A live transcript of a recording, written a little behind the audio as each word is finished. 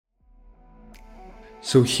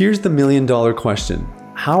So here's the $1,000,000 question.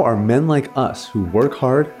 How are men like us who work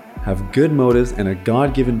hard, have good motives, and a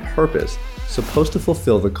God-given purpose supposed to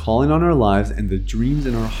fulfill the calling on our lives and the dreams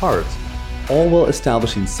in our hearts, all while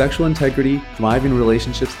establishing sexual integrity, thriving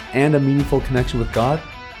relationships, and a meaningful connection with God?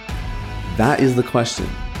 That is the question,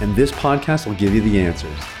 and this podcast will give you the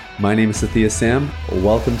answers. My name is Sathya Sam.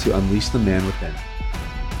 Welcome to Unleash the Man Within.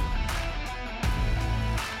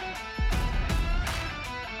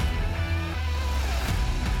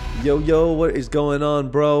 Yo, what is going on,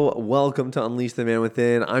 bro? Welcome to Unleash the Man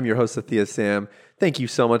Within. I'm your host, Sathya Sam. Thank you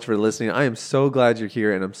so much for listening. I am so glad you're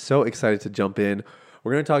here, and I'm so excited to jump in.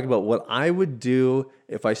 We're going to talk about what I would do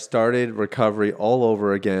if I started recovery all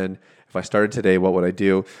over again. If I started today, what would I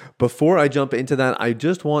do? Before I jump into that, I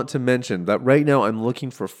just want to mention that right now I'm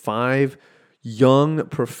looking for 5 young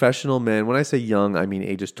professional men. When I say young, I mean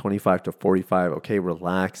ages 25 to 45. Okay,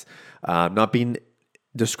 relax. Not being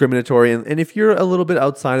discriminatory, and if you're a little bit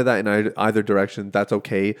outside of that in either direction, that's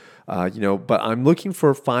okay. But I'm looking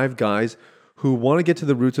for 5 guys who want to get to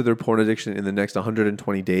the roots of their porn addiction in the next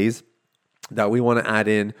 120 days that we want to add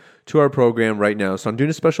in to our program right now. So I'm doing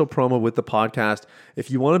a special promo with the podcast.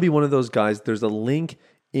 If you want to be one of those guys, there's a link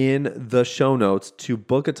in the show notes to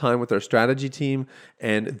book a time with our strategy team,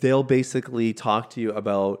 and they'll basically talk to you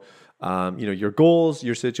about your goals,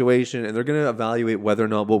 your situation, and they're going to evaluate whether or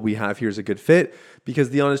not what we have here is a good fit. Because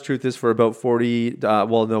the honest truth is, for about for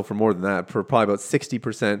more than that, for probably about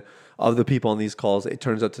 60% of the people on these calls, it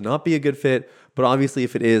turns out to not be a good fit. But obviously,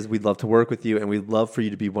 if it is, we'd love to work with you, and we'd love for you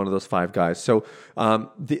to be one of those 5 guys. So,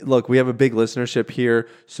 look, we have a big listenership here,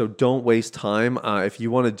 so don't waste time. If you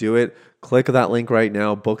want to do it, click that link right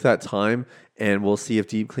now, book that time, and we'll see if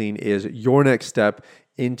Deep Clean is your next step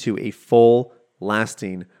into a full,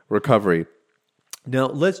 lasting recovery. Now,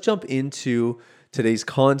 let's jump into today's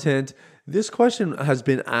content. This question has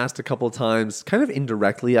been asked a couple of times, kind of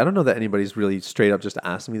indirectly. I don't know that anybody's really straight up just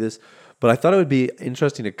asked me this, but I thought it would be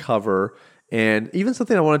interesting to cover, and even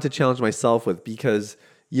something I wanted to challenge myself with, because,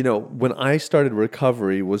 when I started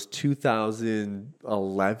recovery was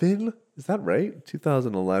 2011. Is that right?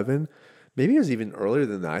 2011? Maybe it was even earlier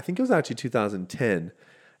than that. I think it was actually 2010.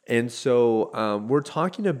 And so we're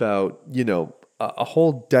talking about, a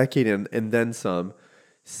whole decade and then some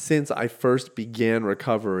since I first began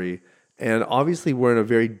recovery. And obviously we're in a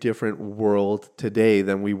very different world today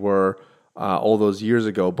than we were all those years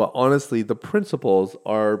ago. But honestly, the principles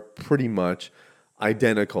are pretty much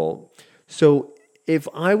identical. So if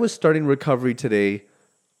I was starting recovery today,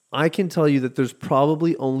 I can tell you that there's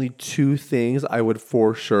probably only 2 things I would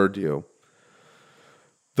for sure do.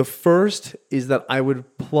 The first is that I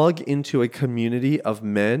would plug into a community of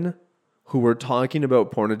men who were talking about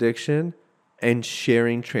porn addiction and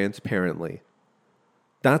sharing transparently.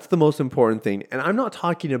 That's the most important thing. And I'm not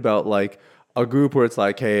talking about like a group where it's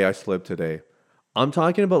like, hey, I slipped today. I'm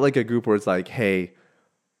talking about like a group where it's like, hey,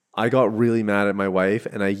 I got really mad at my wife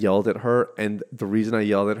and I yelled at her. And the reason I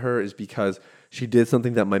yelled at her is because she did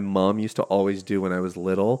something that my mom used to always do when I was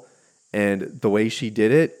little. And the way she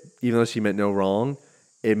did it, even though she meant no wrong,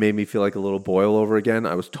 it made me feel like a little boy all over again.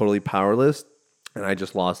 I was totally powerless and I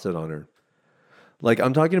just lost it on her. Like,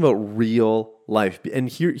 I'm talking about real life. And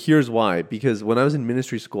here's why. Because when I was in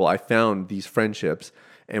ministry school, I found these friendships,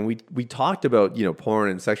 and we talked about,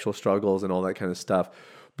 porn and sexual struggles and all that kind of stuff.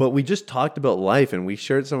 But we just talked about life, and we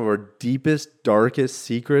shared some of our deepest, darkest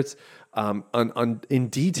secrets in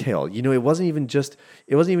detail. It wasn't even just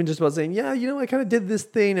about saying, I kind of did this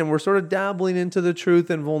thing, and we're sort of dabbling into the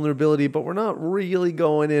truth and vulnerability, but we're not really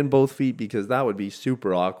going in both feet, because that would be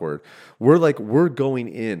super awkward. We're going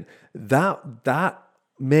in. That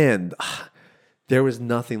man, there was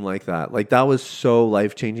nothing like that. Like, that was so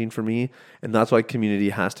life-changing for me, and that's why community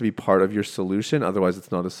has to be part of your solution. Otherwise,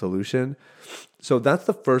 it's not a solution. So that's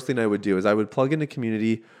the first thing I would do, is I would plug into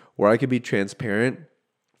community where I could be transparent.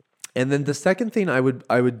 And then the second thing I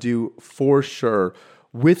would do for sure,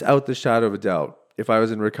 without the shadow of a doubt, if I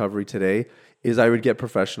was in recovery today, is I would get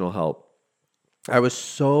professional help. I was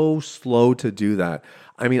so slow to do that.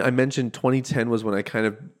 I mean, I mentioned 2010 was when I kind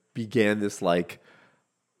of began this like,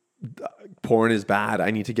 porn is bad,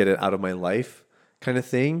 I need to get it out of my life kind of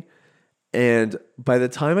thing. And by the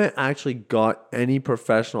time I actually got any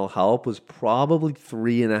professional help was probably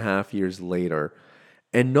 3.5 years later.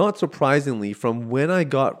 And not surprisingly, from when I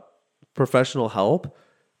got professional help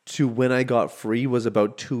to when I got free was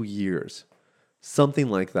about 2 years. Something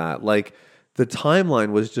like that. Like, the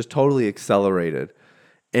timeline was just totally accelerated.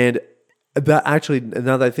 And that actually,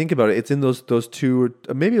 now that I think about it, it's in those 2,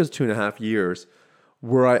 maybe it was 2.5 years,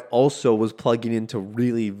 where I also was plugging into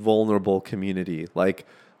really vulnerable community. Like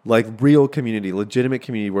like real community, legitimate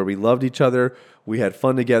community where we loved each other, we had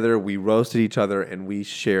fun together, we roasted each other, and we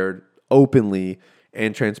shared openly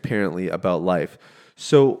and transparently about life.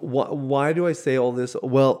 So why do I say all this?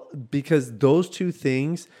 Well, because those two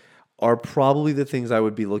things are probably the things I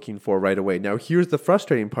would be looking for right away. Now, here's the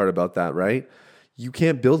frustrating part about that, right? You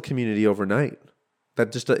can't build community overnight.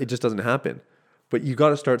 It just doesn't happen. But you got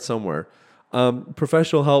to start somewhere.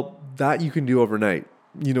 Professional help, that you can do overnight.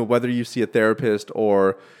 You know, whether you see a therapist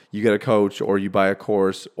or you get a coach or you buy a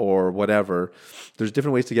course or whatever, there's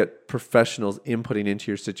different ways to get professionals inputting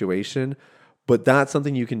into your situation, but that's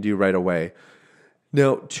something you can do right away.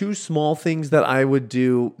 Now, two small things that I would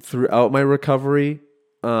do throughout my recovery.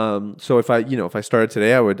 So if I started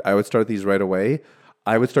today, I would start these right away.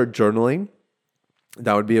 I would start journaling.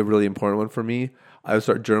 That would be a really important one for me. I would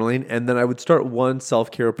start journaling, and then I would start one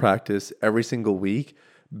self-care practice every single week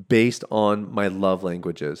based on my love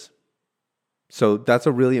languages. So that's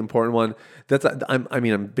a really important one.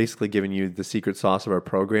 I'm basically giving you the secret sauce of our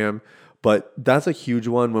program, but that's a huge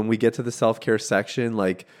one. When we get to the self-care section,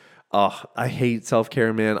 like, I hate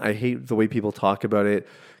self-care, man. I hate the way people talk about it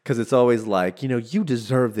because it's always like, you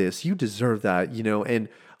deserve this, you deserve that, and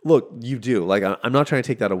look, you do. Like, I'm not trying to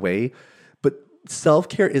take that away, but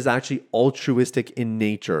self-care is actually altruistic in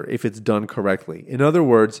nature if it's done correctly. In other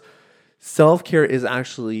words, self-care is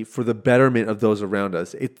actually for the betterment of those around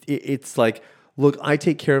us. It's like, look, I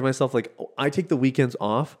take care of myself. Like, I take the weekends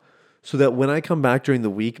off so that when I come back during the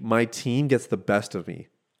week, my team gets the best of me.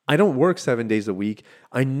 I don't work 7 days a week.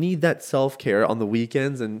 I need that self-care on the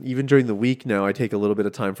weekends. And even during the week now, I take a little bit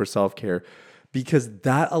of time for self-care because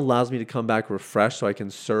that allows me to come back refreshed so I can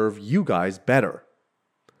serve you guys better.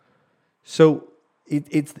 So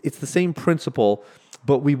it's the same principle,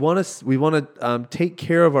 but we want to take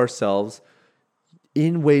care of ourselves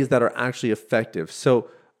in ways that are actually effective. So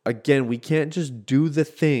again, we can't just do the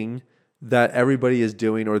thing that everybody is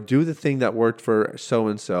doing or do the thing that worked for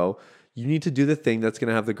so-and-so. You need to do the thing that's going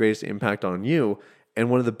to have the greatest impact on you. And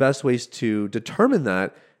one of the best ways to determine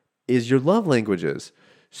that is your love languages.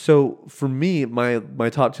 So for me, my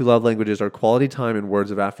top two love languages are quality time and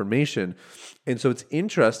words of affirmation. And so it's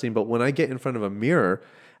interesting, but when I get in front of a mirror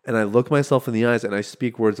and I look myself in the eyes and I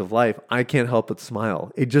speak words of life, I can't help but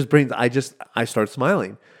smile. I start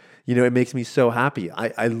smiling. It makes me so happy.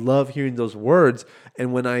 I love hearing those words.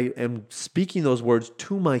 And when I am speaking those words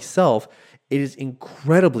to myself, it is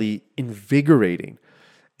incredibly invigorating.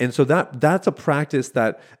 And so that's a practice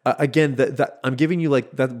that, again, that I'm giving you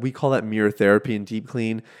like that. We call that mirror therapy and deep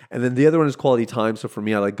clean. And then the other one is quality time. So for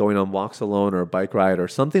me, I like going on walks alone or a bike ride or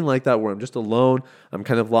something like that where I'm just alone. I'm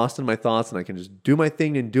kind of lost in my thoughts and I can just do my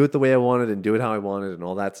thing and do it the way I want it and do it how I want it and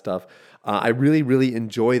all that stuff. I really, really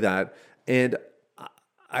enjoy that. And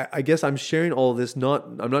I guess I'm sharing all of this. I'm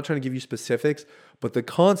not trying to give you specifics, but the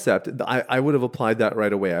concept, I would have applied that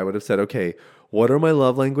right away. I would have said, okay, what are my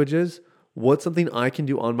love languages? What's something I can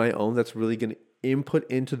do on my own that's really going to input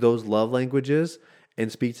into those love languages and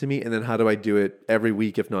speak to me? And then how do I do it every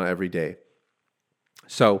week, if not every day?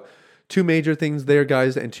 So 2 major things there,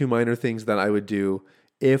 guys, and 2 minor things that I would do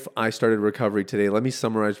if I started recovery today. Let me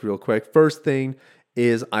summarize real quick. First thing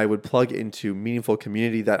is I would plug into meaningful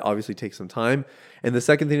community. That obviously takes some time. And the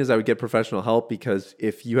second thing is I would get professional help, because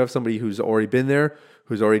if you have somebody who's already been there,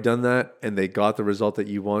 who's already done that, and they got the result that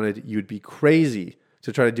you wanted, you'd be crazy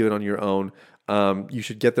to try to do it on your own. You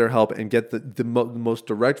should get their help and get the most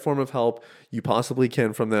direct form of help you possibly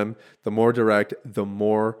can from them. The more direct,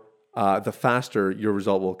 the faster your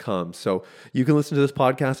result will come. So you can listen to this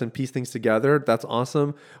podcast and piece things together. That's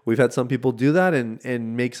awesome. We've had some people do that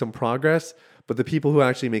and make some progress, but the people who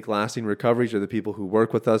actually make lasting recoveries are the people who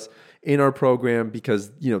work with us in our program, because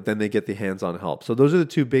then they get the hands-on help. So those are the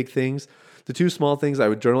 2 big things. The 2 small things, I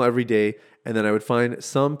would journal every day, and then I would find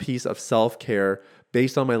some piece of self-care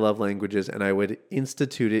based on my love languages, and I would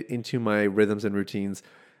institute it into my rhythms and routines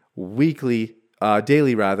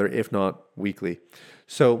daily rather, if not weekly.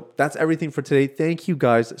 So that's everything for today. Thank you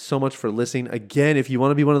guys so much for listening. Again, if you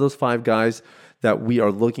want to be one of those 5 guys that we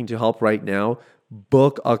are looking to help right now,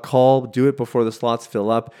 book a call, do it before the slots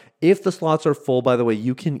fill up. If the slots are full, by the way,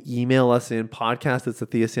 you can email us in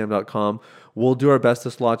podcast@sathiyasam.com. We'll do our best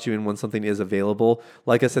to slot you in when something is available.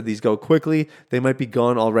 Like I said, these go quickly. They might be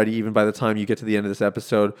gone already even by the time you get to the end of this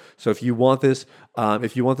episode. So if you want the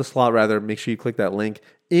slot rather, make sure you click that link.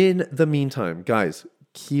 In the meantime, guys,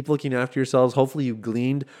 keep looking after yourselves. Hopefully you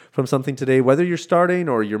gleaned from something today, whether you're starting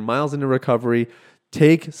or you're miles into recovery.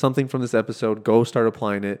 Take something from this episode, go start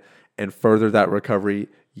applying it, and further that recovery.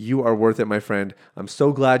 You are worth it, my friend. I'm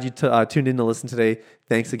so glad you tuned in to listen today.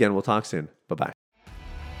 Thanks again. We'll talk soon. Bye-bye.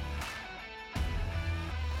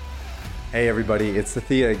 Hey everybody, it's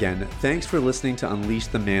Sathya again. Thanks for listening to Unleash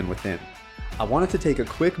the Man Within. I wanted to take a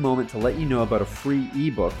quick moment to let you know about a free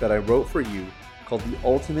ebook that I wrote for you called The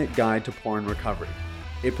Ultimate Guide to Porn Recovery.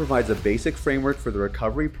 It provides a basic framework for the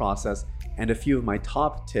recovery process and a few of my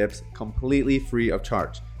top tips completely free of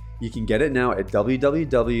charge. You can get it now at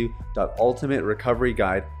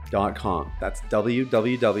www.ultimaterecoveryguide.com. That's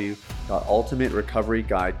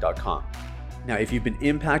www.ultimaterecoveryguide.com. Now, if you've been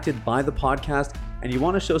impacted by the podcast and you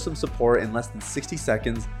want to show some support in less than 60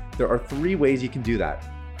 seconds, there are 3 ways you can do that.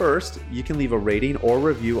 First, you can leave a rating or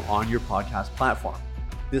review on your podcast platform.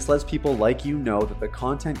 This lets people like you know that the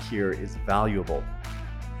content here is valuable.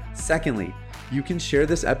 Secondly, you can share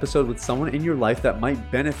this episode with someone in your life that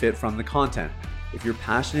might benefit from the content. If you're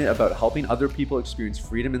passionate about helping other people experience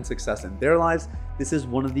freedom and success in their lives, this is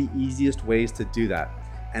one of the easiest ways to do that.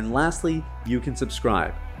 And lastly, you can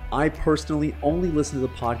subscribe. I personally only listen to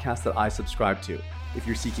the podcast that I subscribe to. If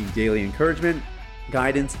you're seeking daily encouragement,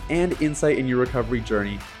 guidance, and insight in your recovery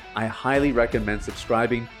journey, I highly recommend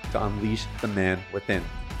subscribing to Unleash the Man Within.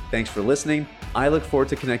 Thanks for listening. I look forward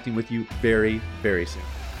to connecting with you very, very soon.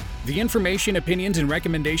 The information, opinions, and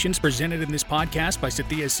recommendations presented in this podcast by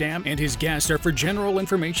Sathya Sam and his guests are for general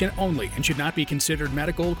information only and should not be considered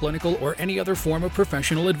medical, clinical, or any other form of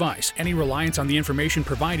professional advice. Any reliance on the information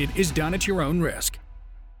provided is done at your own risk.